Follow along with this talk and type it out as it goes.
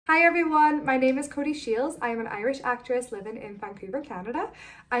Hi everyone, my name is Codie Shiels. I am an Irish actress living in Vancouver, Canada.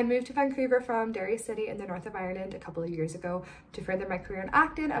 I moved to Vancouver from Derry City in the north of Ireland a couple of years ago to further my career in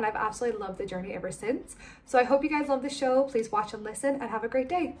acting, and I've absolutely loved the journey ever since. So I hope you guys love the show. Please watch and listen and have a great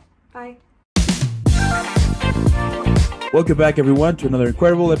day. Bye. Welcome back, everyone, to another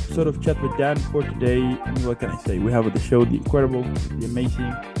incredible episode of Chat with Dan. For today, what can I say? We have on the show the incredible, the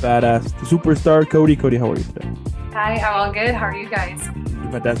amazing, badass, the superstar, Codie. Codie, how are you today? Hi, I'm all good. How are you guys?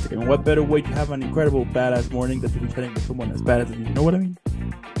 Fantastic. And what better way to have an incredible, badass morning than to be chatting with someone as badass as you? You know what I mean?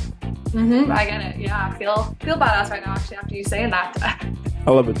 I get it. Yeah, I feel badass right now, actually, after you saying that.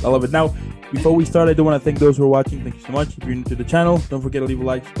 I love it. I love it. Now, before we start, I do want to thank those who are watching. Thank you so much. If you're new to the channel, don't forget to leave a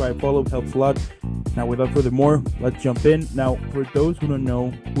like, subscribe, follow. It helps a lot. Now, without further more, let's jump in. Now, for those who don't know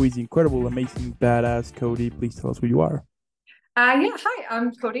who is the incredible, amazing, badass Codie, please tell us who you are. Hi,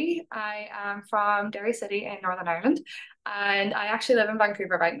 I'm Codie. I am from Derry City in Northern Ireland, and I actually live in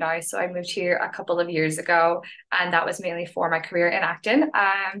Vancouver right now. So I moved here a couple of years ago, and that was mainly for my career in acting.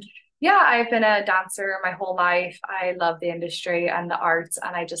 I've been a dancer my whole life. I love the industry and the arts,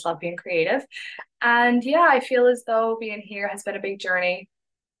 and I just love being creative. And yeah, I feel as though being here has been a big journey,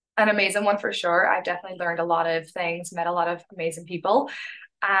 an amazing one for sure. I've definitely learned a lot of things, met a lot of amazing people.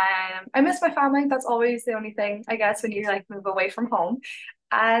 I miss my family. That's always the only thing, I guess, when you like move away from home.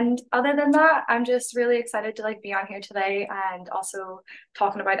 And other than that, I'm just really excited to like be on here today and also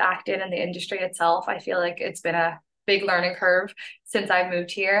talking about acting and the industry itself. I feel like it's been a big learning curve since I moved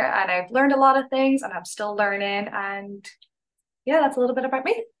here, and I've learned a lot of things and I'm still learning. And yeah, that's a little bit about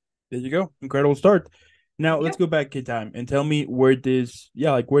me. There you go. Incredible start. Now, Yeah. let's go back in time and tell me where this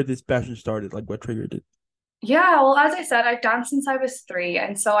passion started, like what triggered it. Yeah, well, as I said, I've danced since I was three.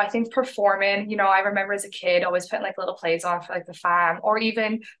 And so I think performing, I remember as a kid always putting like little plays on for like the fam, or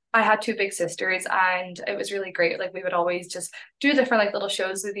even I had two big sisters and it was really great. Like we would always just do different like little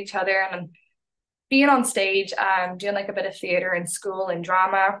shows with each other, and being on stage, doing like a bit of theater in school and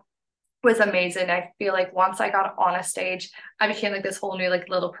drama was amazing. I feel like once I got on a stage, I became like this whole new like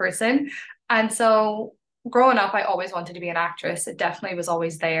little person. And so growing up, I always wanted to be an actress. It definitely was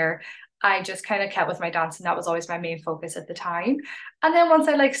always there. I just kind of kept with my dance, and that was always my main focus at the time. And then once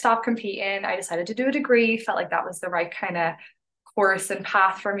I like stopped competing, I decided to do a degree, felt like that was the right kind of course and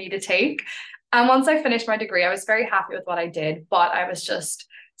path for me to take. And once I finished my degree, I was very happy with what I did, but I was just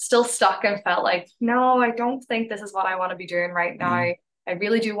still stuck and felt like, no, I don't think this is what I want to be doing right now. Mm. I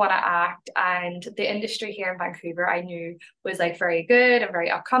really do want to act. And the industry here in Vancouver, I knew was like very good and very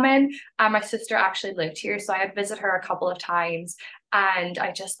upcoming. And my sister actually lived here, so I had visited her a couple of times. And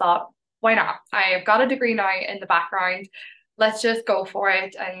I just thought, why not? I've got a degree now in the background. Let's just go for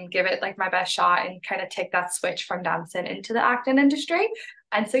it and give it like my best shot and kind of take that switch from dancing into the acting industry.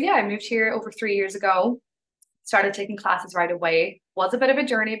 And so, yeah, I moved here over 3 years ago, started taking classes right away. Was a bit of a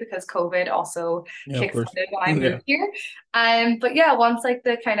journey because COVID also Yeah, of course. kickstarted when I Yeah. moved here. But yeah, once like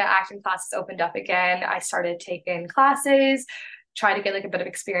the kind of acting classes opened up again, I started taking classes, try to get like a bit of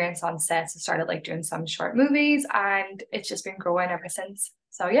experience on sets, and started like doing some short movies, and it's just been growing ever since.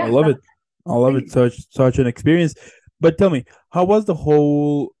 So I yeah, love that's it. I love it. Such an experience. But tell me, how was the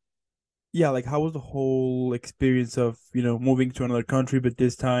whole how was the whole experience of, moving to another country, but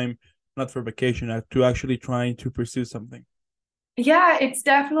this time not for vacation, to actually trying to pursue something? Yeah, it's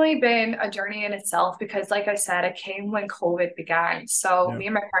definitely been a journey in itself because, like I said, it came when COVID began. So, Yeah. me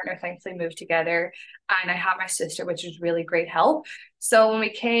and my partner thankfully moved together, and I had my sister, which was really great help. So, when we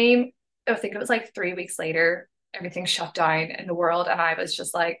came, I think it was like 3 weeks later, everything shut down in the world. And I was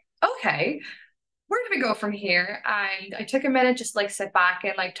just like, okay, where do we go from here? And I took a minute just like sit back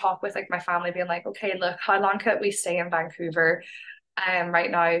and like talk with like my family, being like, okay, look, how long could we stay in Vancouver? Right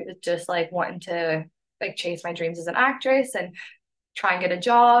now, just like wanting to like chase my dreams as an actress and try and get a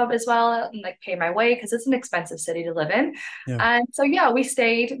job as well and like pay my way because it's an expensive city to live in. Yeah. And so yeah, we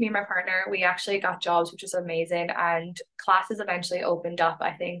stayed, me and my partner, we actually got jobs, which was amazing. And classes eventually opened up,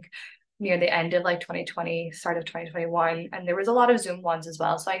 I think, near the end of like 2020, start of 2021. And there was a lot of Zoom ones as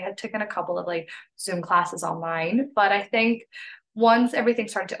well. So I had taken a couple of like Zoom classes online. But I think once everything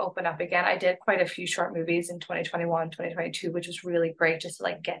started to open up again, I did quite a few short movies in 2021, 2022, which was really great just to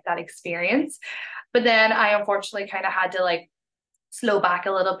like get that experience. But then I unfortunately kind of had to like slow back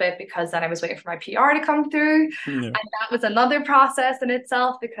a little bit because then I was waiting for my PR to come through. Yeah. And that was another process in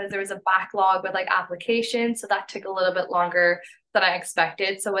itself because there was a backlog with like applications. So that took a little bit longer than I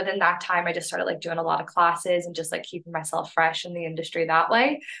expected. So within that time, I just started like doing a lot of classes and just like keeping myself fresh in the industry that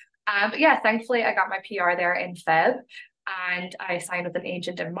way. But yeah, thankfully I got my PR there in Feb, and I signed with an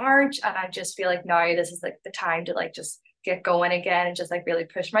agent in March. And I just feel like now this is like the time to like just get going again and just like really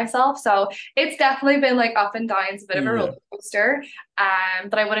push myself. So it's definitely been like up and downs, a bit of a Yeah. roller coaster.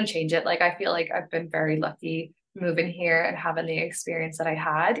 But I wouldn't change it. Like I feel like I've been very lucky moving here and having the experience that I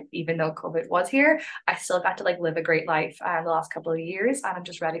had, even though COVID was here. I still got to like live a great life the last couple of years, and I'm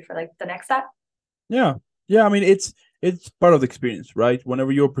just ready for like the next step. Yeah. Yeah, I mean it's part of the experience, right?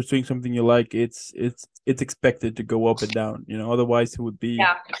 Whenever you're pursuing something you like, it's expected to go up and down, otherwise it would be,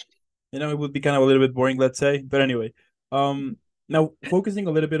 Yeah. it would be kind of a little bit boring, let's say. But anyway, now focusing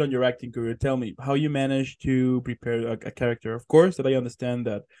a little bit on your acting career, tell me how you managed to prepare a character. Of course, that I understand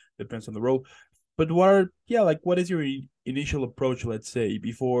that depends on the role, but what is your initial approach, let's say,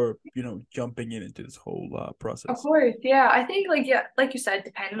 before jumping into this whole Of process? course, yeah. I think like yeah, like you said,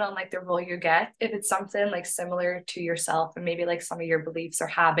 depending on like the role you get, if it's something like similar to yourself and maybe like some of your beliefs or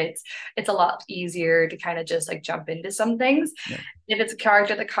habits, it's a lot easier to kind of just like jump into some things. Yeah. If it's a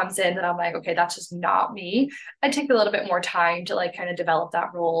character that comes in that I'm like, okay, that's just not me, I take a little bit more time to like kind of develop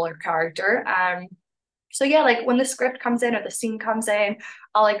that role or character. So yeah, like when the script comes in or the scene comes in,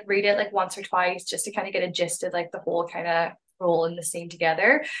 I'll like read it like once or twice just to kind of get a gist of like the whole kind of role in the scene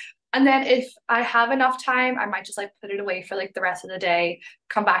together. And then if I have enough time, I might just like put it away for like the rest of the day,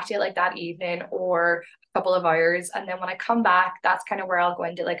 come back to it like that evening or a couple of hours. And then when I come back, that's kind of where I'll go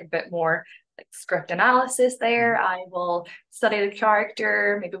into like a bit more like script analysis there. Mhm. I will study the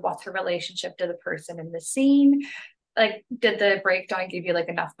character, maybe what's her relationship to the person in the scene. Like, did the breakdown give you like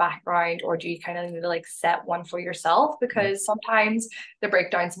enough background, or do you kind of need to like set one for yourself? Yeah. Because sometimes the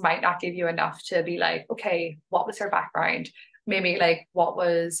breakdowns might not give you enough to be like, okay, what was her background? Maybe like what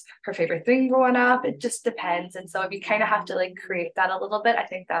was her favorite thing growing up? It just depends. And so if you kind of have to like create that a little bit, I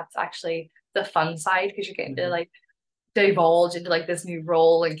think that's actually the fun side because you're getting to Mhm. like divulge into like this new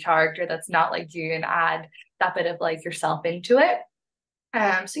role and character that's not like you and add that bit of like yourself into it.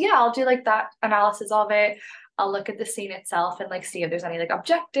 So yeah, I'll do like that analysis of it. I'll look at the scene itself and like see if there's any like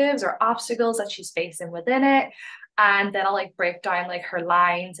objectives or obstacles that she's facing within it. And then I'll like break down like her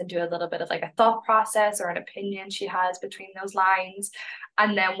lines and do a little bit of like a thought process or an opinion she has between those lines.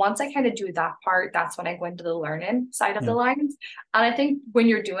 And then once I kind of do that part, that's when I go into the learning side of the Yeah. lines. And I think when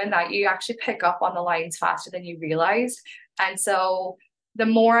you're doing that, you actually pick up on the lines faster than you realized. And so the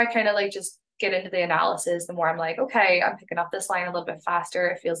more I kind of like just get into the analysis, the more I'm like, okay, I'm picking up this line a little bit faster.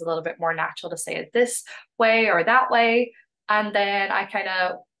 It feels a little bit more natural to say it this way or that way. And then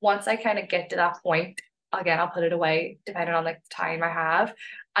once I kind of get to that point, again, I'll put it away depending on like the time I have.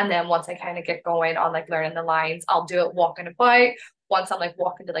 And then once I kind of get going on like learning the lines, I'll do it walking about. Once I'm like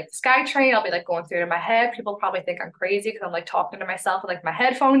walking to like the sky train, I'll be like going through it in my head. People probably think I'm crazy because I'm like talking to myself with like my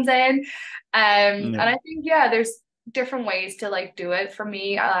headphones in. And Yeah. I think, yeah, there's different ways to like do it. For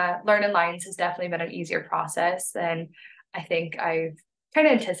me, learning lines has definitely been an easier process than I think I've kind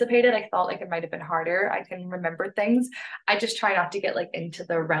of anticipated. I thought like it might have been harder. I can remember things. I just try not to get like into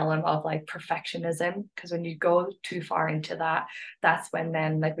the realm of like perfectionism because when you go too far into that, that's when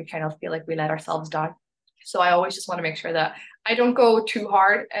then like we kind of feel like we let ourselves down. So I always just want to make sure that I don't go too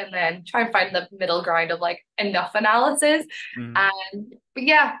hard and then try and find the middle ground of like enough analysis. Mhm. But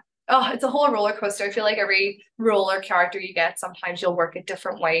yeah, oh, it's a whole roller coaster. I feel like every role or character you get, sometimes you'll work it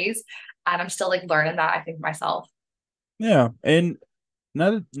different ways. And I'm still like learning that, I think, myself. Yeah. And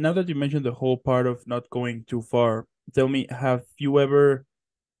now that you mentioned the whole part of not going too far, tell me, have you ever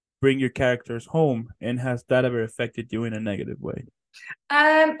bring your characters home, and has that ever affected you in a negative way?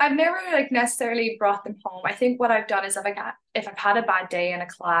 I've never like necessarily brought them home. I think what I've done is if I've had a bad day in a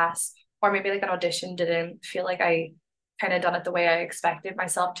class or maybe like an audition didn't feel like I kind of done it the way I expected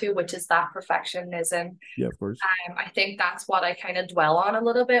myself to, which is that perfectionism. Yeah, of course. I think that's what I kind of dwell on a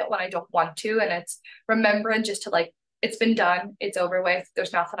little bit when I don't want to. And it's remembering just to like, it's been done, it's over with.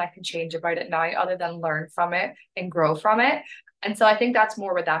 There's nothing I can change about it now other than learn from it and grow from it. And so I think that's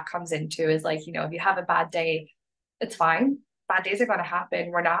more where that comes into is like, if you have a bad day, it's fine. Bad days are going to happen.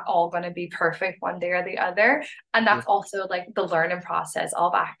 We're not all going to be perfect one day or the other. And Yeah. that's also like the learning process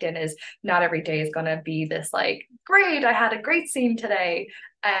of acting is not every day is going to be this like, great, I had a great scene today.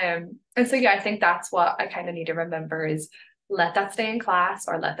 And so yeah, I think that's what I kind of need to remember is let that stay in class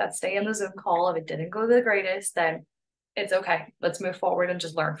or let that stay in the Zoom call. If it didn't go the greatest, then it's okay. Let's move forward and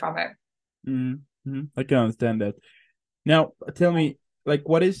just learn from it. Mm-hmm. I can understand that. Now, tell me, like,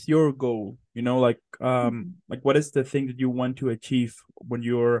 what is your goal? Like what is the thing that you want to achieve when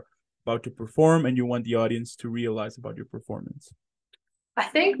you're about to perform and you want the audience to realize about your performance? I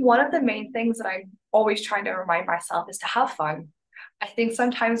think one of the main things that I'm always trying to remind myself is to have fun. I think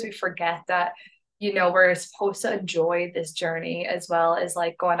sometimes we forget that, we're supposed to enjoy this journey as well as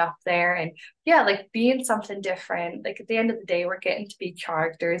like going up there and yeah, like being something different. Like at the end of the day, we're getting to be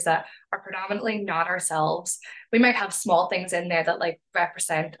characters that are predominantly not ourselves. We might have small things in there that like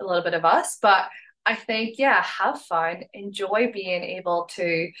represent a little bit of us, but I think, yeah, have fun, enjoy being able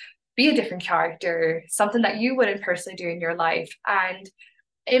to be a different character, something that you wouldn't personally do in your life. And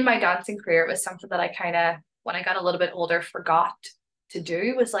in my dancing career, it was something that I kind of, when I got a little bit older, forgot to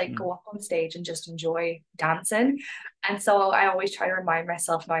do was like Mm. go up on stage and just enjoy dancing. And so I always try to remind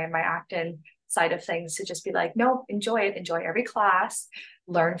myself now in my acting side of things to just be like, no, enjoy it, enjoy every class,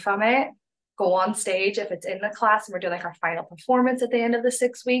 learn from it, go on stage if it's in the class and we're doing like our final performance at the end of the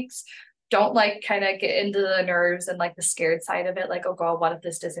 6 weeks. Don't like kind of get into the nerves and like the scared side of it, like, oh God, what if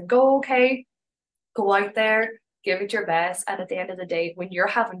this doesn't go okay? Go out there, give it your best. And at the end of the day, when you're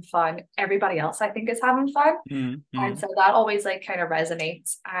having fun, everybody else I think is having fun. Mm. And Mm. so that always like kind of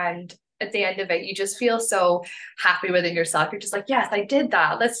resonates. And at the end of it, you just feel so happy within yourself. You're just like, yes, I did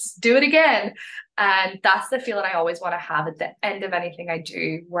that. Let's do it again. And that's the feeling I always want to have at the end of anything I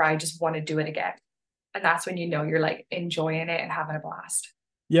do, where I just want to do it again. And that's when you're like enjoying it and having a blast.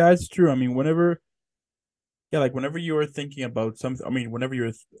 Yeah, it's true. I mean, whenever, yeah, like whenever you are thinking about something, I mean, whenever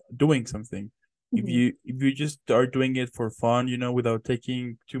you're doing something, Mhm. if you just are doing it for fun, without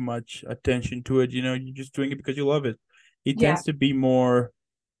taking too much attention to it, you're just doing it because you love it. It Yeah. tends to be more,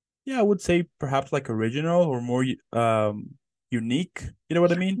 yeah, I would say perhaps like original or more unique. You know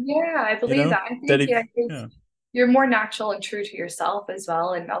what I mean? Yeah, I You believe know that. I that think, if yeah, yeah. you're more natural and true to yourself as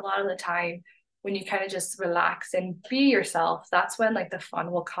well. And a lot of the time, when you kind of just relax and be yourself, that's when like the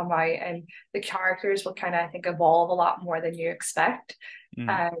fun will come out and the characters will kind of, I think, evolve a lot more than you expect.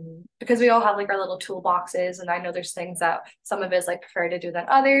 Mm. Because we all have like our little toolboxes, and I know there's things that some of us like prefer to do than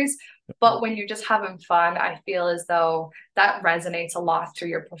others. But when you're just having fun, I feel as though that resonates a lot through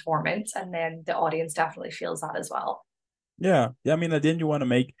your performance, and then the audience definitely feels that as well. Yeah, yeah. I mean, at the end, you want to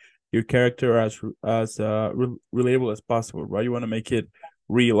make your character as relatable as possible, right? You want to make it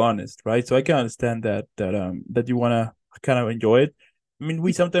real honest, right? So I can understand that you want to kind of enjoy it. I mean,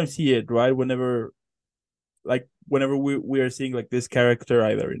 we sometimes see it, right? Whenever we are seeing like this character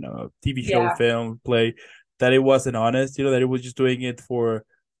either in a TV show, Yeah. film, play, that it wasn't honest, that it was just doing it for,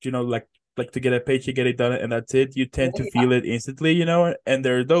 like to get a paycheck, get it done, and that's it. You tend to Yeah. feel it instantly, and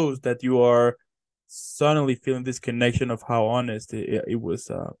there are those that you are suddenly feeling this connection of how honest it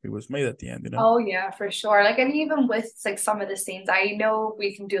was made at the end. Oh yeah, for sure. Like, and even with like some of the scenes, I know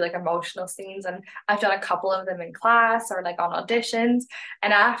we can do like emotional scenes, and I've done a couple of them in class or like on auditions.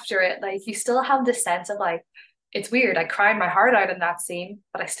 And after it, like you still have this sense of like, it's weird. I cried my heart out in that scene,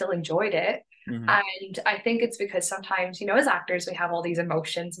 but I still enjoyed it. Hmm. And I think it's because sometimes, as actors, we have all these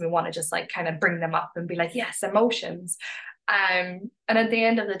emotions and we want to just like kind of bring them up and be like, yes, emotions. And at the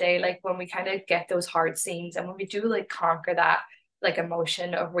end of the day, like when we kind of get those hard scenes and when we do like conquer that like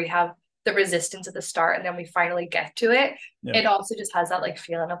emotion of we have the resistance at the start and then we finally get to it, Yeah. it also just has that like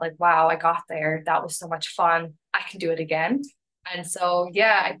feeling of like, wow, I got there. That was so much fun. I can do it again. And so,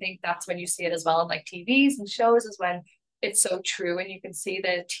 yeah, I think that's when you see it as well in like TVs and shows is when it's so true and you can see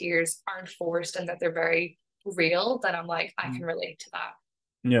the tears aren't forced and that they're very real. Then I'm like, I Mhm. can relate to that.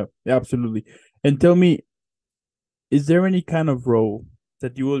 Yeah, yeah, absolutely. And tell me, is there any kind of role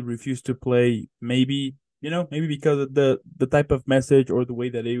that you would refuse to play? Maybe because of the type of message or the way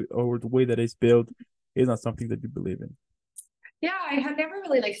that it's built is not something that you believe in. Yeah, I had never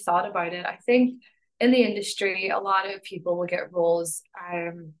really like thought about it. I think in the industry, a lot of people will get roles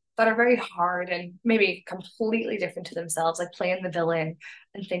that are very hard and maybe completely different to themselves, like playing the villain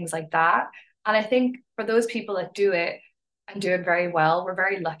and things like that. And I think for those people that do it and do it very well, we're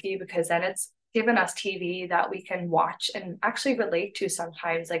very lucky because then it's given us TV that we can watch and actually relate to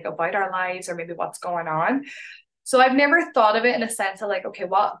sometimes, like about our lives or maybe what's going on. So I've never thought of it in a sense of like, okay,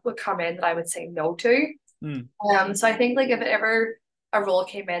 what would come in that I would say no to? Mm. So I think like if it ever a role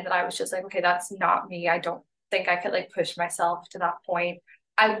came in that I was just like, okay, that's not me. I don't think I could like push myself to that point.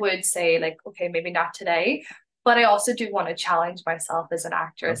 I would say like, okay, maybe not today. But I also do want to challenge myself as an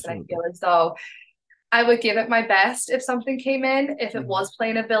actress. And I Absolutely. feel as though I would give it my best if something came in. If it Hmm. was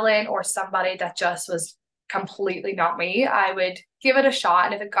playing a villain or somebody that just was completely not me, I would give it a shot.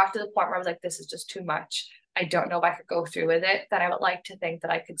 And if it got to the point where I was like, this is just too much, I don't know if I could go through with it, then I would like to think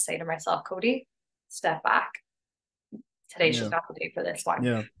that I could say to myself, Codie, step back, today's Yeah, just not the day for this one,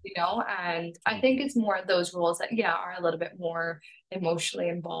 yeah. and I think it's more of those roles that yeah are a little bit more emotionally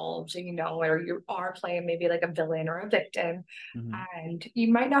involved, or you are playing maybe like a villain or a victim, Hmm. and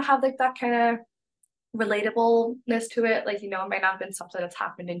you might not have like that kind of relatableness to it, like it might not have been something that's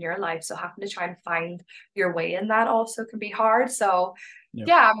happened in your life, so having to try and find your way in that also can be hard. So Yeah.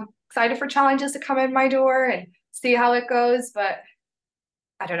 yeah, excited for challenges to come in my door and see how it goes. But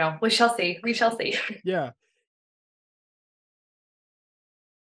I don't know. We shall see. We shall see. Yeah.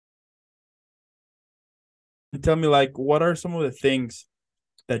 And tell me, like, what are some of the things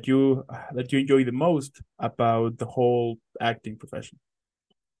that you enjoy the most about the whole acting profession?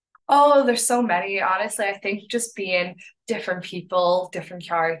 Oh, there's so many. Honestly, I think just being different people, different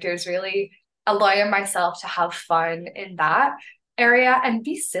characters, really allowing myself to have fun in that area and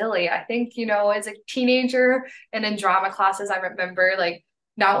be silly. I think, as a teenager and in drama classes, I remember like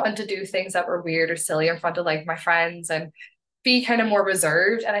not wanting to do things that were weird or silly in front of like my friends and be kind of more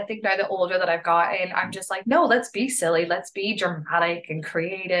reserved. And I think now the older that I've gotten, I'm just like, no, let's be silly. Let's be dramatic and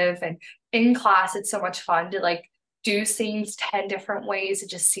creative. And in class, it's so much fun to like do scenes 10 different ways to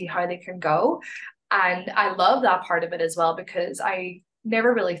just see how they can go. And I love that part of it as well because I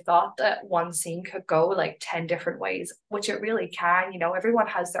never really thought that one scene could go like 10 different ways, which it really can. Everyone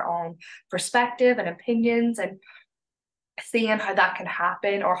has their own perspective and opinions, and seeing how that can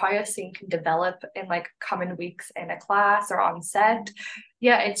happen or how a scene can develop in like coming weeks in a class or on set.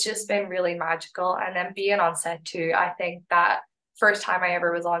 Yeah, it's just been really magical. And then being on set too, I think that first time I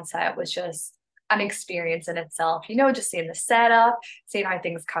ever was on set was just an experience in itself, just seeing the setup, seeing how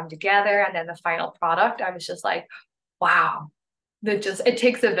things come together, and then the final product. I was just like, wow, that just it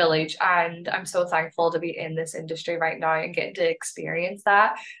takes a village, and I'm so thankful to be in this industry right now and getting to experience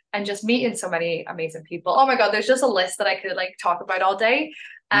that and just meeting so many amazing people. Oh my god, there's just a list that I could like talk about all day.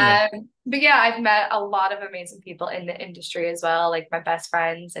 Yeah. But yeah, I've met a lot of amazing people in the industry as well, like my best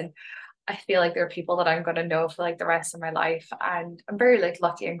friends, and I feel like there are people that I'm going to know for like the rest of my life. And I'm very like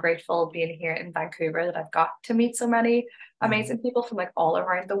lucky and grateful being here in Vancouver that I've got to meet so many Mhm. amazing people from like all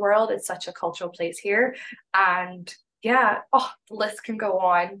around the world. It's such a cultural place here. And yeah, oh, the list can go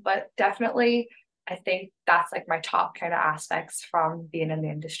on, but definitely I think that's like my top kind of aspects from being in the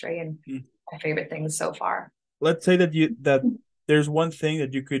industry and Mm. my favorite things so far. Let's say that there's one thing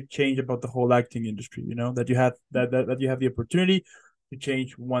that you could change about the whole acting industry, that you have that you have the opportunity to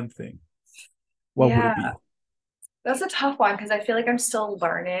change one thing. What would it Yeah, be? that's a tough one because I feel like I'm still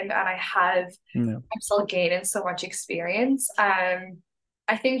learning and Yeah. I'm still gaining so much experience.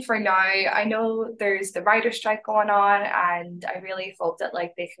 I think for now, I know there's the writer strike going on, and I really hope that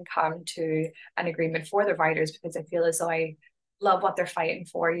like they can come to an agreement for the writers because I feel as though I love what they're fighting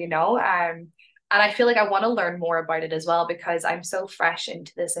for. And I feel like I want to learn more about it as well because I'm so fresh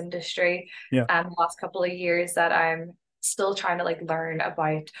into this industry Yeah. the last couple of years that I'm still trying to like learn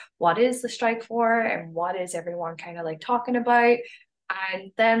about what is the strike for and what is everyone kind of like talking about.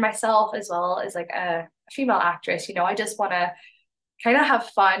 And then myself as well as like a female actress, I just want to kind of have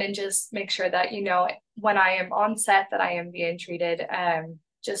fun and just make sure that, when I am on set that I am being treated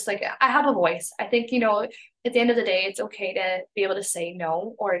just like I have a voice. I think, at the end of the day, it's okay to be able to say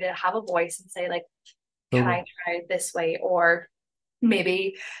no or to have a voice and say like, can Totally. I try it this way? Or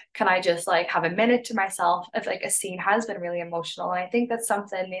maybe can I just like have a minute to myself if like a scene has been really emotional? And I think that's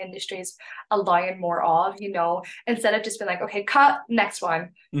something the industry is allowing more of, instead of just being like, okay, cut, next one.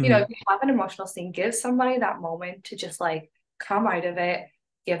 Hmm. If you have an emotional scene, give somebody that moment to just like come out of it,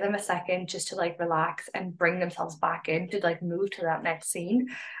 give them a second just to like relax and bring themselves back in to like move to that next scene.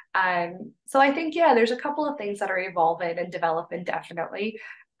 So I think, yeah, there's a couple of things that are evolving and developing definitely.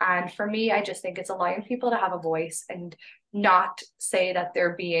 And for me, I just think it's allowing people to have a voice and not say that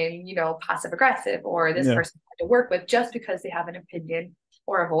they're being, passive aggressive or this Yeah. person to work with just because they have an opinion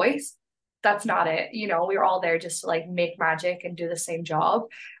or a voice. That's not it. We're all there just to like make magic and do the same job.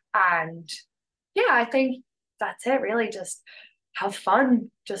 And yeah, I think that's it really. Just have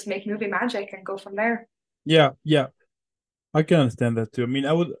fun, just make movie magic and go from there. Yeah. Yeah. I can understand that too. I mean,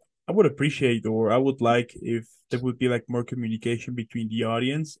 I would appreciate, or I would like if there would be like more communication between the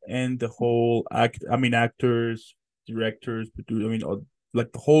audience and the whole I mean, actors, directors, I mean,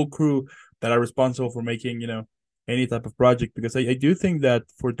 like the whole crew that are responsible for making, any type of project. Because I do think that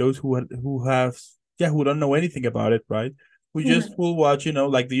for those who have, yeah, who don't know anything about it, right? Who just Mhm. will watch,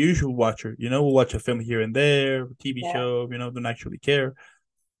 like the usual watcher, will watch a film here and there, TV Yeah. show, don't actually care.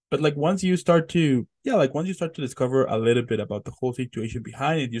 But like once you start to discover a little bit about the whole situation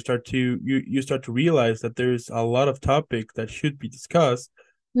behind it, you start to realize that there's a lot of topics that should be discussed.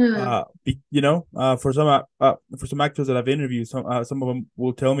 Mm. For some actors that I've interviewed, some of them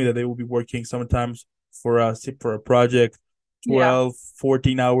will tell me that they will be working sometimes for a project Yeah.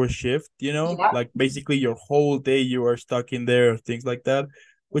 12-14 hour shift, Yeah. like basically your whole day you are stuck in there, things like that,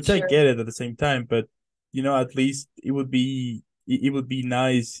 which I Sure. get it at the same time. But at least it would be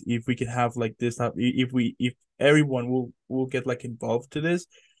nice if we could have like this, if everyone will get like involved to this.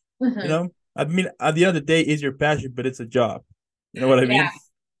 Mhm. I mean, at the end of the day, it's your passion, but it's a job. You know what I Yeah. mean?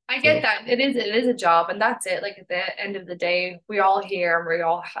 I get So that. It is a job, and that's it. Like at the end of the day, we all here and we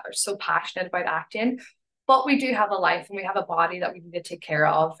all are so passionate about acting, but we do have a life and we have a body that we need to take care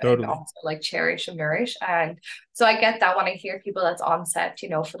of and totally. also like cherish and nourish. And so I get that when I hear people that's on set,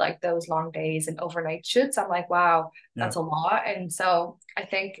 for like those long days and overnight shoots, I'm like, wow, Yeah. that's a lot. And so I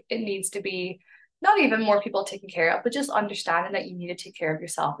think it needs to be not even more people taken care of, but just understanding that you need to take care of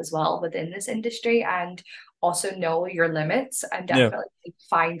yourself as well within this industry and also know your limits and Yeah. definitely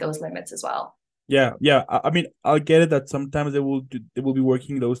find those limits as well. Yeah, yeah. I mean, I'll get it that sometimes they will be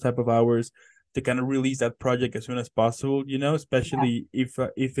working those type of hours to kind of release that project as soon as possible. Yeah. Especially if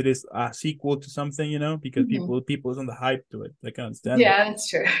it is a sequel to something. Because Mhm. people is on the hype to it. I can understand that. Yeah, that's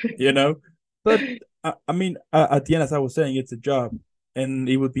true. You know, but I mean, at the end, as I was saying, it's a job, and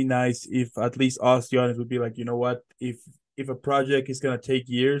it would be nice if at least us, the audience, would be like, you know what, if a project is gonna take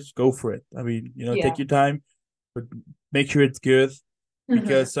years, go for it. I mean, Yeah. take your time, but make sure it's good Hmm.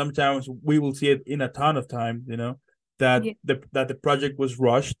 because sometimes we will see it in a ton of time, that Yeah. the project was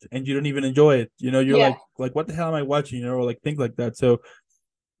rushed and you don't even enjoy it. You're Yeah. like what the hell am I watching? Or like things like that. So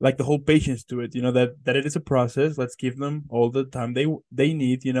like the whole patience to it, that it is a process. Let's give them all the time they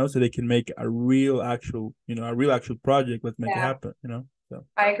need, so they can make a real actual project. Let's make it Yeah. happen, So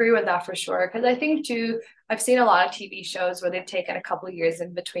I agree with that for sure. Because I think too, I've seen a lot of TV shows where they've taken a couple of years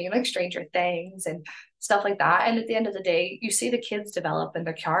in between, like Stranger Things and stuff like that. And at the end of the day, you see the kids develop and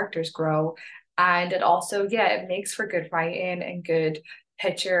their characters grow. And it also, yeah, it makes for good writing and good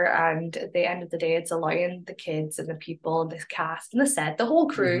picture. And at the end of the day, it's allowing the kids and the people, the cast and the set, the whole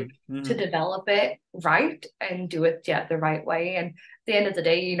crew hmm to hmm develop it right and do it, yeah, the right way. And the end of the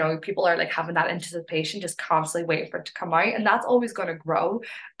day, people are like having that anticipation, just constantly waiting for it to come out. And that's always going to grow.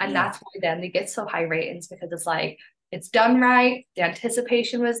 And yeah, that's why then they get so high ratings because it's like, it's done right. The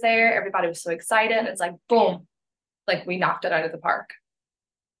anticipation was there. Everybody was so excited. And it's like, boom, like we knocked it out of the park.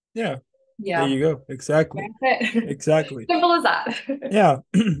 yeah, there Yeah. you go, exactly, That's it. exactly. Simple as that. Yeah.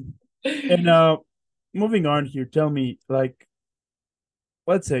 And moving on here, tell me, like,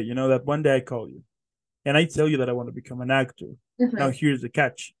 let's say that one day I call you and I tell you that I want to become an actor. Now, Mhm. here's the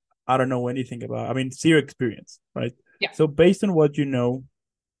catch. I don't know anything about, I mean, zero experience, right? Yeah. So, based on what you know,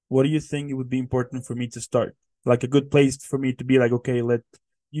 what do you think it would be important for me to start? Like a good place for me to be like, okay,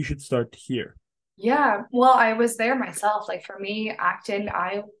 you should start here. Yeah, well, I was there myself. Like for me, acting,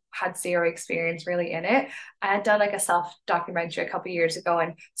 I had zero experience really in it. I had done like a self documentary a couple of years ago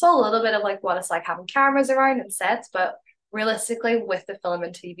and saw a little bit of like what it's like having cameras around and sets, but realistically, with the film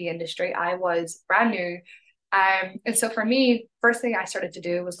and TV industry, I was brand new. And so for me, first thing I started to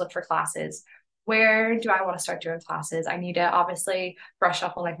do was look for classes. Where do I want to start doing classes? I need to obviously brush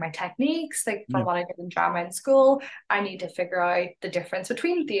up on like my techniques, like from Yeah. what I did in drama in school. I need to figure out the difference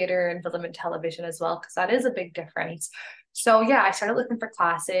between theater and film and television as well, because that is a big difference. So yeah, I started looking for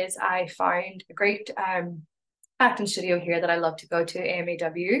classes. I found a great acting studio here that I love to go to,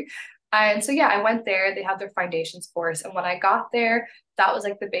 AMAW. And so yeah, I went there. They had their foundations course, and when I got there, that was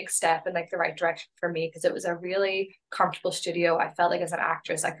like the big step in like the right direction for me because it was a really comfortable studio. I felt like as an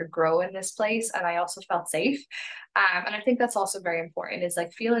actress, I could grow in this place, and I also felt safe. And I think that's also very important is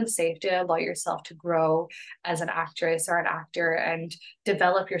like feeling safe to allow yourself to grow as an actress or an actor and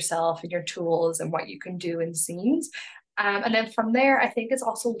develop yourself and your tools and what you can do in scenes. And then from there, I think it's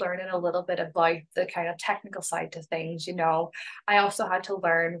also learning a little bit about the kind of technical side to things. I also had to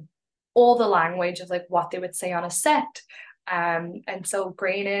learn all the language of like what they would say on a set. And so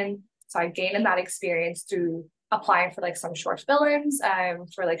gaining that experience through applying for like some short films,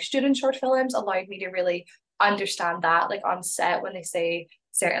 for like student short films allowed me to really understand that like on set when they say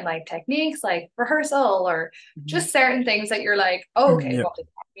certain like techniques like rehearsal or Mhm. just certain things that you're like, oh, okay, Yeah. what does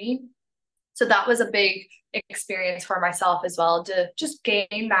that mean? So that was a big experience for myself as well to just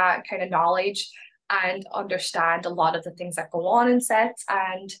gain that kind of knowledge and understand a lot of the things that go on in sets.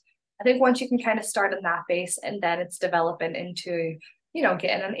 And I think once you can kind of start in that base and then it's developing into,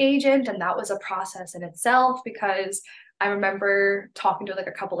 getting an agent. And that was a process in itself because I remember talking to like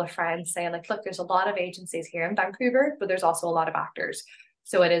a couple of friends saying, like, look, there's a lot of agencies here in Vancouver, but there's also a lot of actors.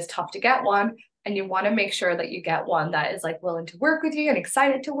 So it is tough to get one. And you want to make sure that you get one that is like willing to work with you and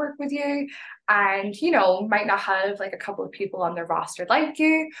excited to work with you and might not have like a couple of people on their roster like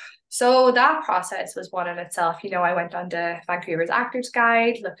you. So that process was one in itself. I went on to Vancouver's Actors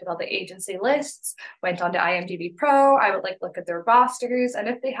Guide, looked at all the agency lists, went on to IMDb Pro. I would like look at their rosters, and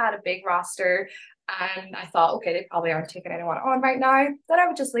if they had a big roster and I thought, okay, they probably aren't taking anyone on right now, then I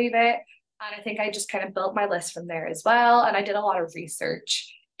would just leave it. And I think I just kind of built my list from there as well, and I did a lot of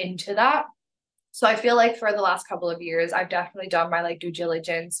research into that. So I feel like for the last couple of years, I've definitely done my like due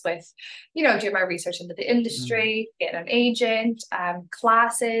diligence with, doing my research into the Mm. industry, getting an agent,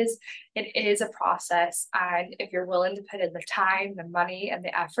 classes. It is a process. And if you're willing to put in the time, the money, and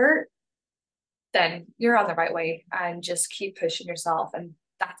the effort, then you're on the right way and just keep pushing yourself. And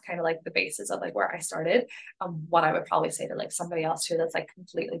that's kind of like the basis of like where I started. What I would probably say to like somebody else who that's like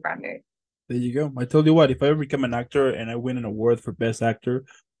completely brand new. There you go. I told you what, if I ever become an actor and I win an award for best actor,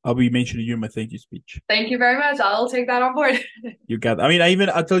 I'll be mentioning you in my thank you speech. Thank you very much. I'll take that on board. You got. I mean,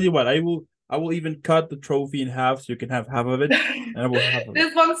 I'll tell you what. I will even cut the trophy in half so you can have half of it, and I will have half of it.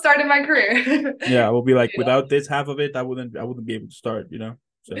 This one started my career. Yeah, I will be like, without this half of it, I wouldn't be able to start.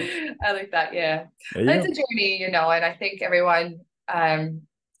 So I like that. Yeah. there you And it's go. a journey, and I think everyone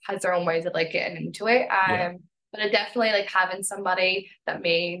has their own ways of like getting into it. Yeah, But it definitely like having somebody that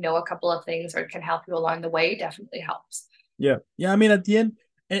may know a couple of things or can help you along the way definitely helps. yeah, yeah. I mean, at the end,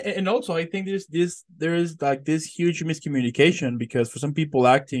 and also I think there is like this huge miscommunication because for some people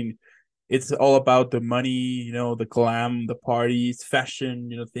acting, it's all about the money, the glam, the parties, fashion,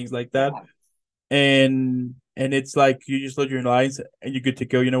 things like that. Yeah. And it's like you just load your lines and you're good to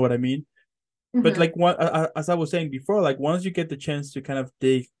go. You know what I mean? But Hmm. like one, as I was saying before, like once you get the chance to kind of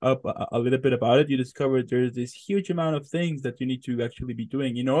dig up a little bit about it, you discover there's this huge amount of things that you need to actually be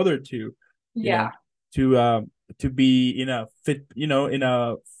doing in order to, you know, Yeah. to be in a fit, in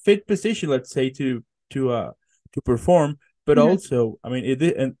a fit position, let's say to perform. But Hmm. also, I mean,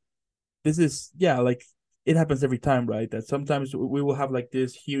 and this is, yeah, like it happens every time, right? That sometimes we will have like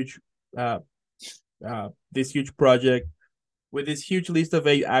uh this huge project with this huge list of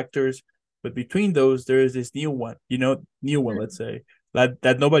 8 actors, but between those there is this new one, let's say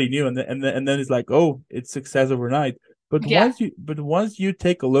that nobody knew, and then it's like, oh, it's success overnight. But Yeah. once you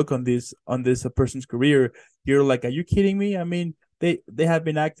take a look on this a person's career, you're like, are you kidding me? I mean, they have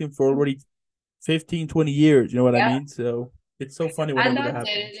been acting for already 15, 20 years. You know what I Yeah. mean? So it's so funny And whenever that that's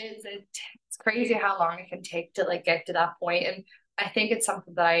it. happens. It's crazy how long it can take to like get to that point. And I think it's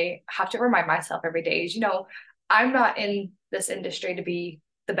something that I have to remind myself every day is, I'm not in this industry to be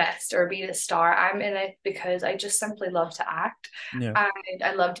the best or be the star. I'm in it because I just simply love to act Yeah, and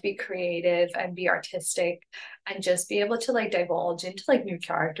I love to be creative and be artistic and just be able to like divulge into like new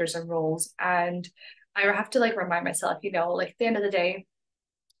characters and roles. And I have to like remind myself, like at the end of the day,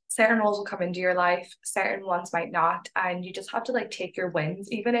 certain roles will come into your life, certain ones might not, and you just have to like take your wins,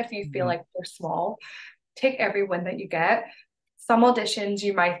 even if you feel mm-hmm. like they're small. Take every win that you get. Some auditions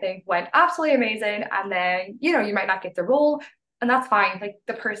you might think went absolutely amazing, and then you might not get the role, and that's fine. Like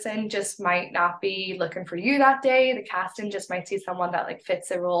the person just might not be looking for you that day. The casting just might see someone that like fits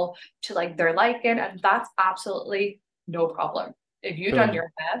the role to like their liking, and that's absolutely no problem. If you've done Totally.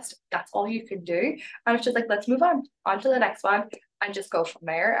 your best, that's all you can do. And it's just like, let's move on to the next one and just go from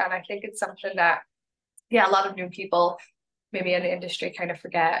there. And I think it's something that, yeah, a lot of new people maybe in the industry kind of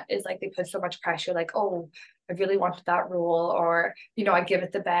forget is like they put so much pressure, like, oh, I really wanted that role, or, I give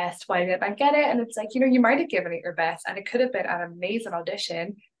it the best. Why didn't I get it? And it's like, you might have given it your best and it could have been an amazing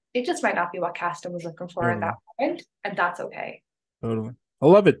audition. It just might not be what casting was looking for in that Totally. moment. And that's okay. Totally. I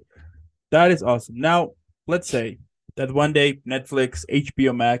love it. That is awesome. Now, let's say that one day Netflix,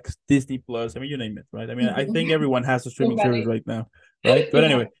 HBO Max, Disney Plus, I mean, you name it, right? I mean, I think Mhm. everyone has a So streaming service many. right now, right? But Yeah.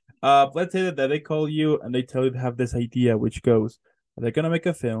 anyway, let's say that they call you and they tell you to have this idea, which goes, they're gonna make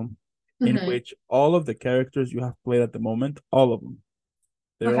a film in Hmm. which all of the characters you have played at the moment, all of them,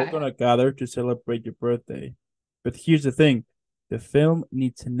 they're all Okay. gonna gather to celebrate your birthday. But here's the thing, the film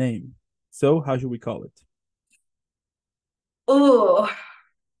needs a name. So how should we call it? Oh,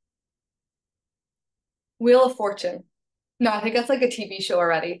 Wheel of Fortune. No, I think that's like a TV show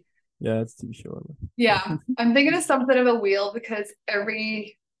already. Yeah, it's TV show. Yeah, I'm thinking of something of a wheel because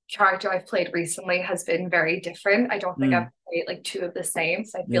every character I've played recently has been very different. I don't think I've Mm, played like two of the same,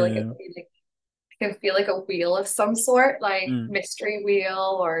 so I feel like yeah. it can feel like a wheel of some sort, like Mm. mystery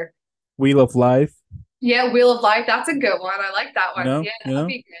wheel or Wheel of Life. yeah, Wheel of Life. That's a good one. I like that You one. know, Yeah, you that'll know.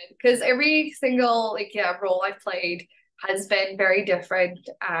 be good because every single like yeah role I've played has been very different,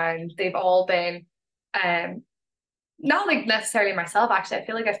 and they've all been um not like necessarily myself, actually. I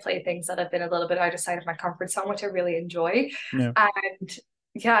feel like I've played things that have been a little bit out of sight of my comfort zone, which I really enjoy. Yeah, And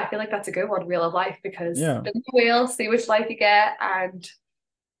yeah, I feel like that's a good one, Wheel of Life, because yeah, spin the wheel, see which life you get, and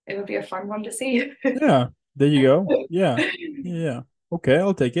it would be a fun one to see. yeah. There you go. Yeah, yeah. Okay,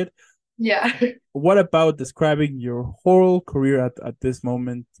 I'll take it. Yeah. What about describing your whole career at this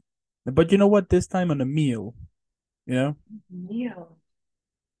moment? But you know what? This time on a meal. You know, Meal.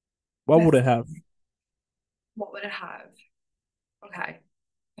 what would Let's it have? what would it have? Okay.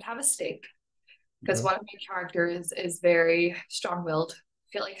 I'd have a steak because Okay. one of my characters is very strong-willed.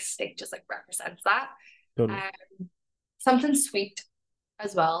 feel like steak just like represents that. Totally. Um, Something sweet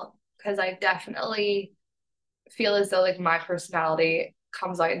as well, because I definitely feel as though like my personality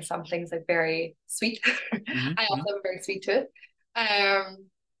comes out in some things like very sweet. Hmm. I also have a very sweet tooth. Um,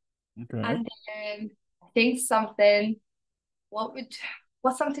 Okay. and then I think something, what would,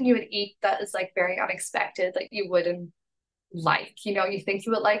 what's something you would eat that is like very unexpected, like you wouldn't like, you think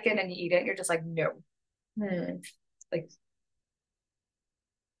you would like it and you eat it and you're just like, no. Like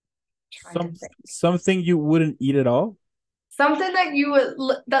trying to Some think. something you wouldn't eat at all. Something that you would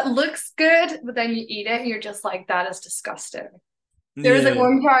that looks good, but then you eat it and you're just like, that is disgusting. There was like Yeah.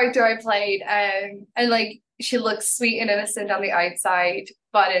 one character I played, and like she looks sweet and innocent on the outside,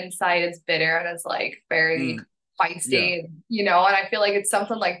 but inside it's bitter and it's like very Mm, yeah. feisty, and I feel like it's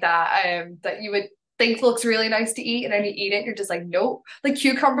something like that, that you would think looks really nice to eat, and then you eat it, and you're just like, nope. Like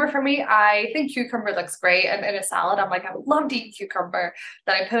cucumber for me, I think cucumber looks great, and in a salad, I'm like, I would love to eat cucumber.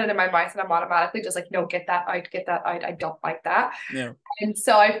 Then I put it in my mouth, and I'm automatically just like, no, get that out. I don't like that. Yeah. And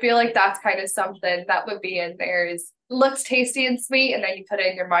so I feel like that's kind of something that would be in there is looks tasty and sweet, and then you put it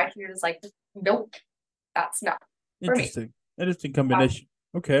in your mouth and you're just like, nope, that's not for me. Interesting. Interesting combination.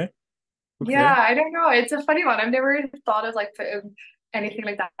 Okay. Yeah, Okay. I don't know. It's a funny one. I've never thought of like putting anything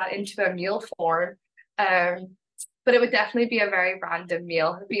like that into a meal form. Um, but it would definitely be a very random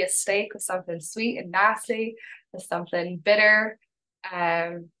meal. It'd be a steak with something sweet and nasty, with something bitter.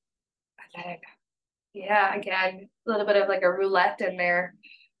 And then, yeah, again, a little bit of like a roulette in there,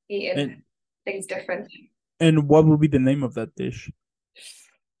 eating And things different. what would be the name of that dish?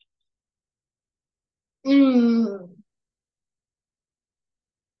 Mm.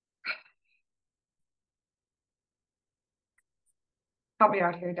 Help me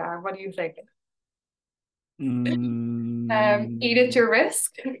out here, Dan. What do you think? Eat at Mm, your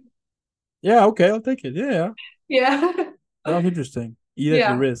risk. yeah. Okay. I'll take it. Yeah. Yeah. Yeah. Sounds interesting. Eat at your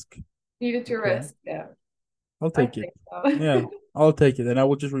Yeah. risk. Eat at your Okay. risk. Yeah. I'll I take it. think so. Yeah. I'll take it, and I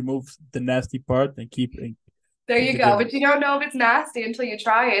will just remove the nasty part and There keep you the go. good But one. you don't know if it's nasty until you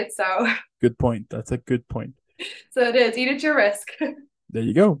try it. So Good point. That's a good point. so it is. Eat at your risk. There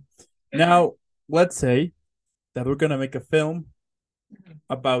you go. Now, let's say that we're gonna make a film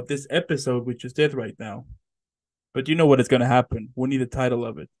about this episode we just did right now. But you know what is gonna happen. We need a title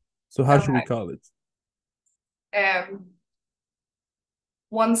of it. So how should we Okay. call it? Um,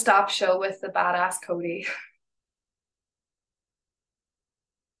 one stop show with the badass Codie.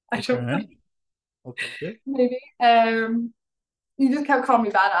 I don't know. Okay. I'll take it. Maybe. You just kept calling me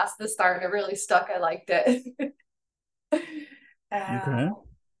badass at the start and it really stuck. I liked it. Okay. uh,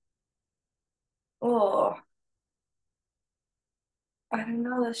 oh, I don't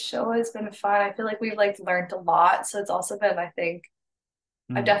know. This show has been fun. I feel like we've like learned a lot. So it's also been, I think,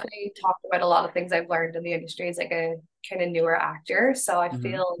 I've Mm. definitely talked about a lot of things I've learned in the industry as like a kind of newer actor. So I Mm-hmm.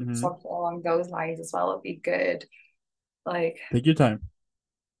 feel Mm-hmm. something along those lines as well would be good. Like, Take your time.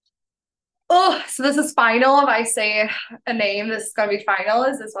 oh, so this is final. If I say a name, this is gonna be final.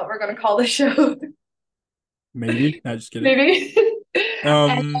 Is this what we're gonna call the show? Maybe. No, just kidding. Maybe.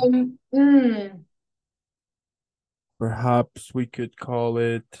 Um, Mm, perhaps we could call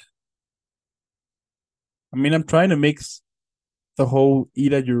it. I mean, I'm trying to mix the whole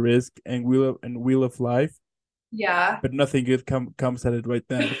eat at your risk and wheel of life, yeah. but nothing good comes at it right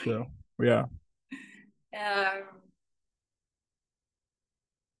now. So yeah. Um,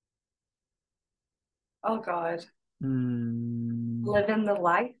 oh God. Mm. Living the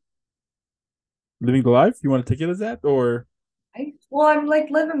life. Living the life. You want to take it as that, or Right? Well, I'm like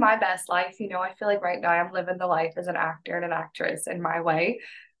living my best life. I feel like right now I'm living the life as an actor and an actress in my way.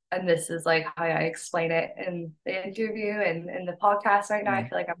 And this is like how I explain it in the interview and in the podcast right now. I yeah,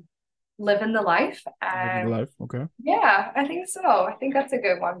 feel like I'm living the life. living the life? Okay, Yeah, I think so. I think that's a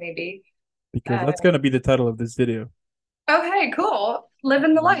good one, maybe. because Uh, that's gonna be the title of this video. okay, cool.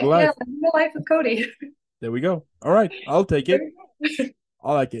 Living the Living the life. Yeah, life. living the life with Codie. There we go. All right, I'll take it. There we go.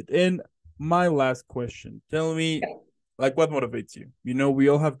 I like it. And my last question: tell me, like, what motivates you? We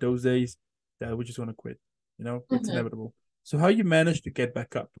all have those days that we just want to quit. It's Mhm. inevitable. So how you manage to get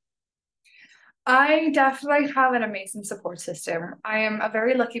back up? I definitely have an amazing support system. I am a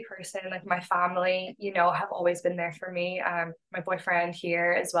very lucky person. Like my family, have always been there for me. My boyfriend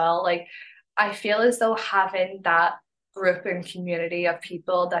here as well. Like I feel as though having that group and community of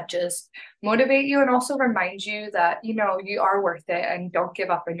people that just motivate you and also remind you that, you are worth it and don't give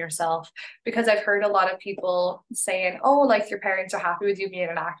up on yourself. Because I've heard a lot of people saying, oh, like your parents are happy with you being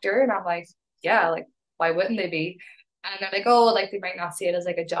an actor. And I'm like, yeah, like why wouldn't they be? And they're like, oh, like they might not see it as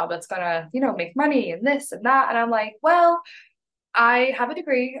like a job that's gonna, make money and this and that. And I'm like, well, I have a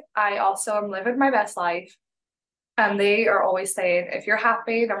degree. I also am living my best life. And they are always saying, if you're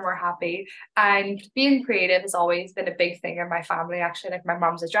happy, then we're happy. And being creative has always been a big thing in my family, actually. Like my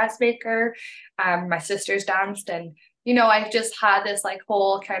mom's a dressmaker, my sisters danced, and I've just had this like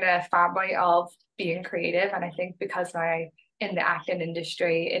whole kind of family of being creative. And I think because I in the acting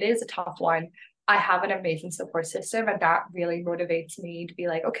industry, it is a tough one. I have an amazing support system, and that really motivates me to be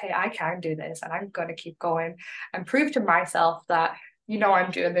like, okay, I can do this, and I'm gonna keep going and prove to myself that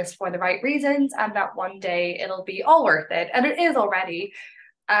I'm doing this for the right reasons and that one day it'll be all worth it. And it is already.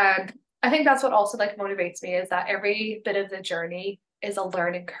 And I think that's what also like motivates me is that every bit of the journey is a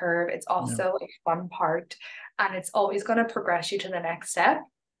learning curve. It's Yeah. also a fun part, and it's always going to progress you to the next step.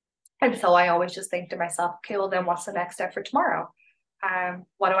 And so I always just think to myself, okay, well, then what's the next step for tomorrow?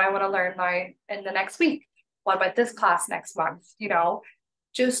 What do I want to learn now in the next week? What about this class next month?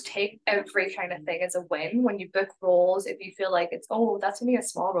 Just take every kind of thing as a win. When you book roles, if you feel like that's only a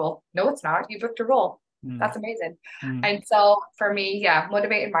small role. No, it's not. You booked a role. Mm. That's amazing. Mm. And so for me, yeah,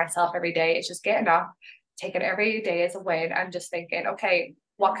 motivating myself every day is just getting up, taking every day as a win, and just thinking, okay,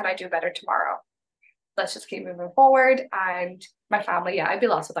 what can I do better tomorrow? Let's just keep moving forward. And my family, yeah, I'd be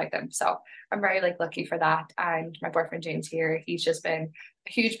lost without them. So I'm very like lucky for that. And my boyfriend James here, he's just been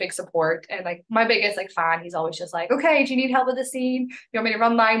a huge big support and like my biggest like fan. He's always just like, okay, do you need help with the scene? You want me to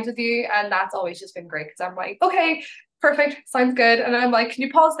run lines with you? And that's always just been great because I'm like, okay, perfect, sounds good. And I'm like, can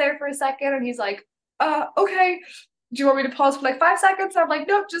you pause there for a second? And he's like, okay. Do you want me to pause for like 5 seconds? And I'm like,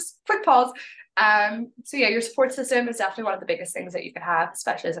 no, just quick pause. So yeah, your support system is definitely one of the biggest things that you can have,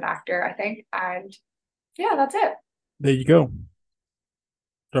 especially as an actor, I think. And yeah, that's it. There you go.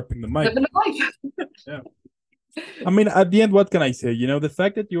 Dropping the mic. Living the life. Yeah. I mean, at the end, what can I say? The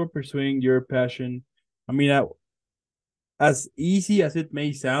fact that you're pursuing your passion, I mean, as easy as it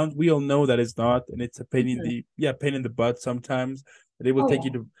may sound, we all know that it's not, and it's a pain in the butt sometimes. That it will take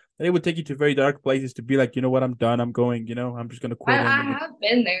you to that it would take you to very dark places to be like, you know what, I'm done, I'm going, I'm just gonna quit. I have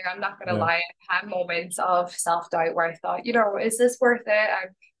been there. I'm not gonna lie. I've had moments of self-doubt where I thought, is this worth it?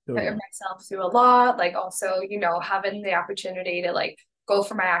 I'm putting myself through a lot. Like also, having the opportunity to like go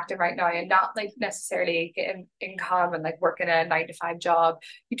for my acting right now and not like necessarily getting income and like working a 9 to 5 job.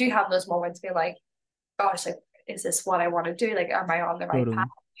 You do have those moments being like, gosh, like, is this what I want to do? Like, am I on the right path?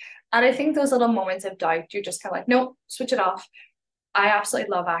 And I think those little moments of doubt, you're just kind of like, nope, switch it off. I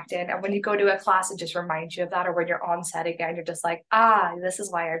absolutely love acting. And when you go to a class, it just reminds you of that. Or when you're on set again, you're just like, this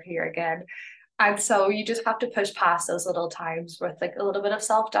is why I'm here again. And so you just have to push past those little times with like a little bit of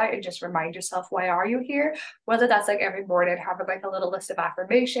self-doubt and just remind yourself, why are you here? Whether that's like every morning, having like a little list of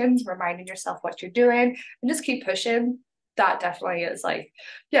affirmations, reminding yourself what you're doing, and just keep pushing. That definitely is like,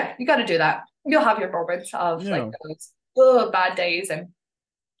 yeah, you got to do that. You'll have your moments of like those bad days and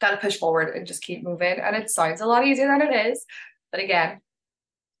got to push forward and just keep moving. And it sounds a lot easier than it is. But again,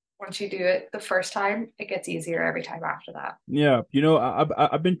 once you do it the first time, it gets easier every time after that. Yeah,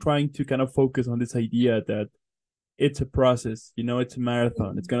 I've been trying to kind of focus on this idea that it's a process, it's a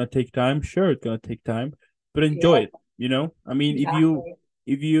marathon. It's gonna take time. Sure, it's gonna take time, but enjoy it. I mean, exactly.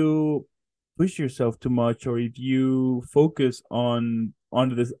 if you push yourself too much, or if you focus on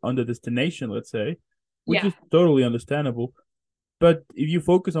the destination, let's say, which is totally understandable, but if you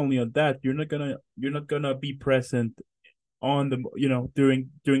focus only on that, you're not gonna be present on the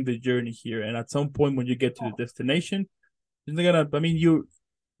during the journey here. And at some point when you get to the destination, it's not gonna, I mean,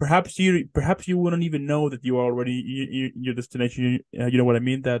 perhaps you wouldn't even know that you are already in your destination. You know what I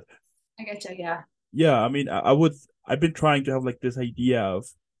mean? That I get you. I mean, I've been trying to have like this idea of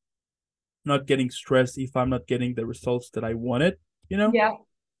not getting stressed if I'm not getting the results that I wanted, yeah.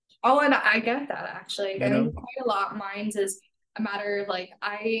 Oh, and I get that actually. I mean, quite a lot. Mine's is a matter of like,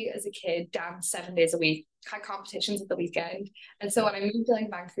 I as a kid danced 7 days a week, had competitions at the weekend. And so when I moved to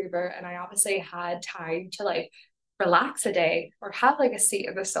like Vancouver, and I obviously had time to like relax a day or have like a seat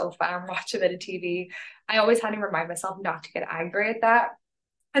on the sofa and watch a bit of TV, I always had to remind myself not to get angry at that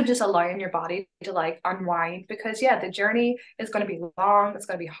and just allowing your body to like unwind, because the journey is going to be long, it's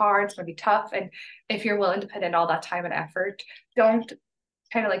going to be hard, it's going to be tough. And if you're willing to put in all that time and effort, don't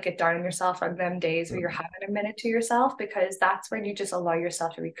kind of like get down on yourself on them days where you're having a minute to yourself, because that's when you just allow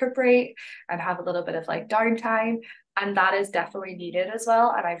yourself to recuperate and have a little bit of like downtime. And that is definitely needed as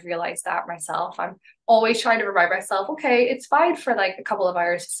well. And I've realized that myself. I'm always trying to remind myself, okay, it's fine for like a couple of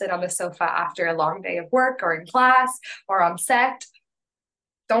hours to sit on the sofa after a long day of work or in class or on set.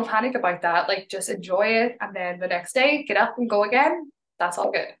 Don't panic about that. Like, just enjoy it. And then the next day, get up and go again. That's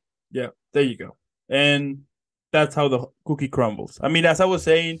all good. Yeah, there you go. And that's how the cookie crumbles. I mean, as I was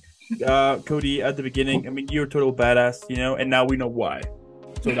saying, Codie, at the beginning, I mean, you're a total badass, and now we know why.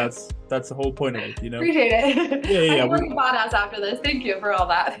 So that's the whole point of it, Appreciate it. Yeah. I'm really badass after this. Thank you for all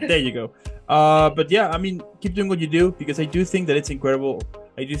that. There you go. But yeah, I mean, keep doing what you do, because I do think that it's incredible.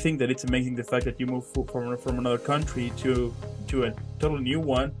 I do think that it's amazing the fact that you moved from another country to a totally new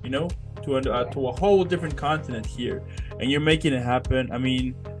one, you know, to a whole different continent here, and you're making it happen. I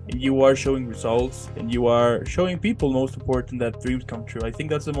mean, and you are showing results, and you are showing people, most important, that dreams come true. I think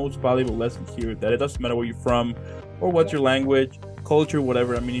that's the most valuable lesson here, that it doesn't matter where you're from or what's your language, culture,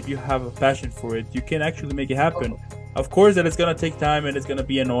 whatever. I mean, if you have a passion for it, you can actually make it happen. Of course that it's gonna take time, and it's gonna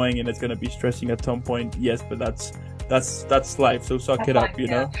be annoying, and it's gonna be stressing at some point, yes, but that's life, so suck it up, you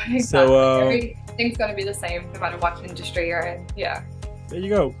know. Exactly. So everything's gonna be the same no matter what industry you're in. Yeah. there you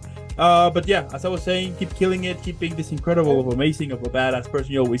go. But yeah, as I was saying, keep killing it, keep being this incredible, of amazing, of a badass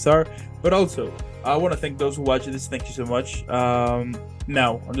person you always are. But also, I want to thank those who watch this. Thank you so much.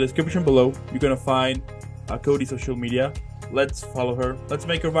 Now, on the description below, you're gonna find Codie's social media. Let's follow her. Let's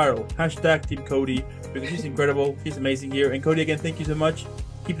make her viral. Hashtag Team Codie, because she's incredible. She's amazing here. And Codie, again, thank you so much.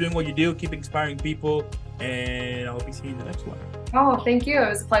 Keep doing what you do. Keep inspiring people. And I hope to see you in the next one. Oh, thank you. It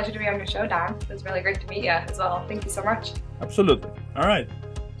was a pleasure to be on your show, Dan. It was really great to meet you as well. Thank you so much. Absolutely. All right.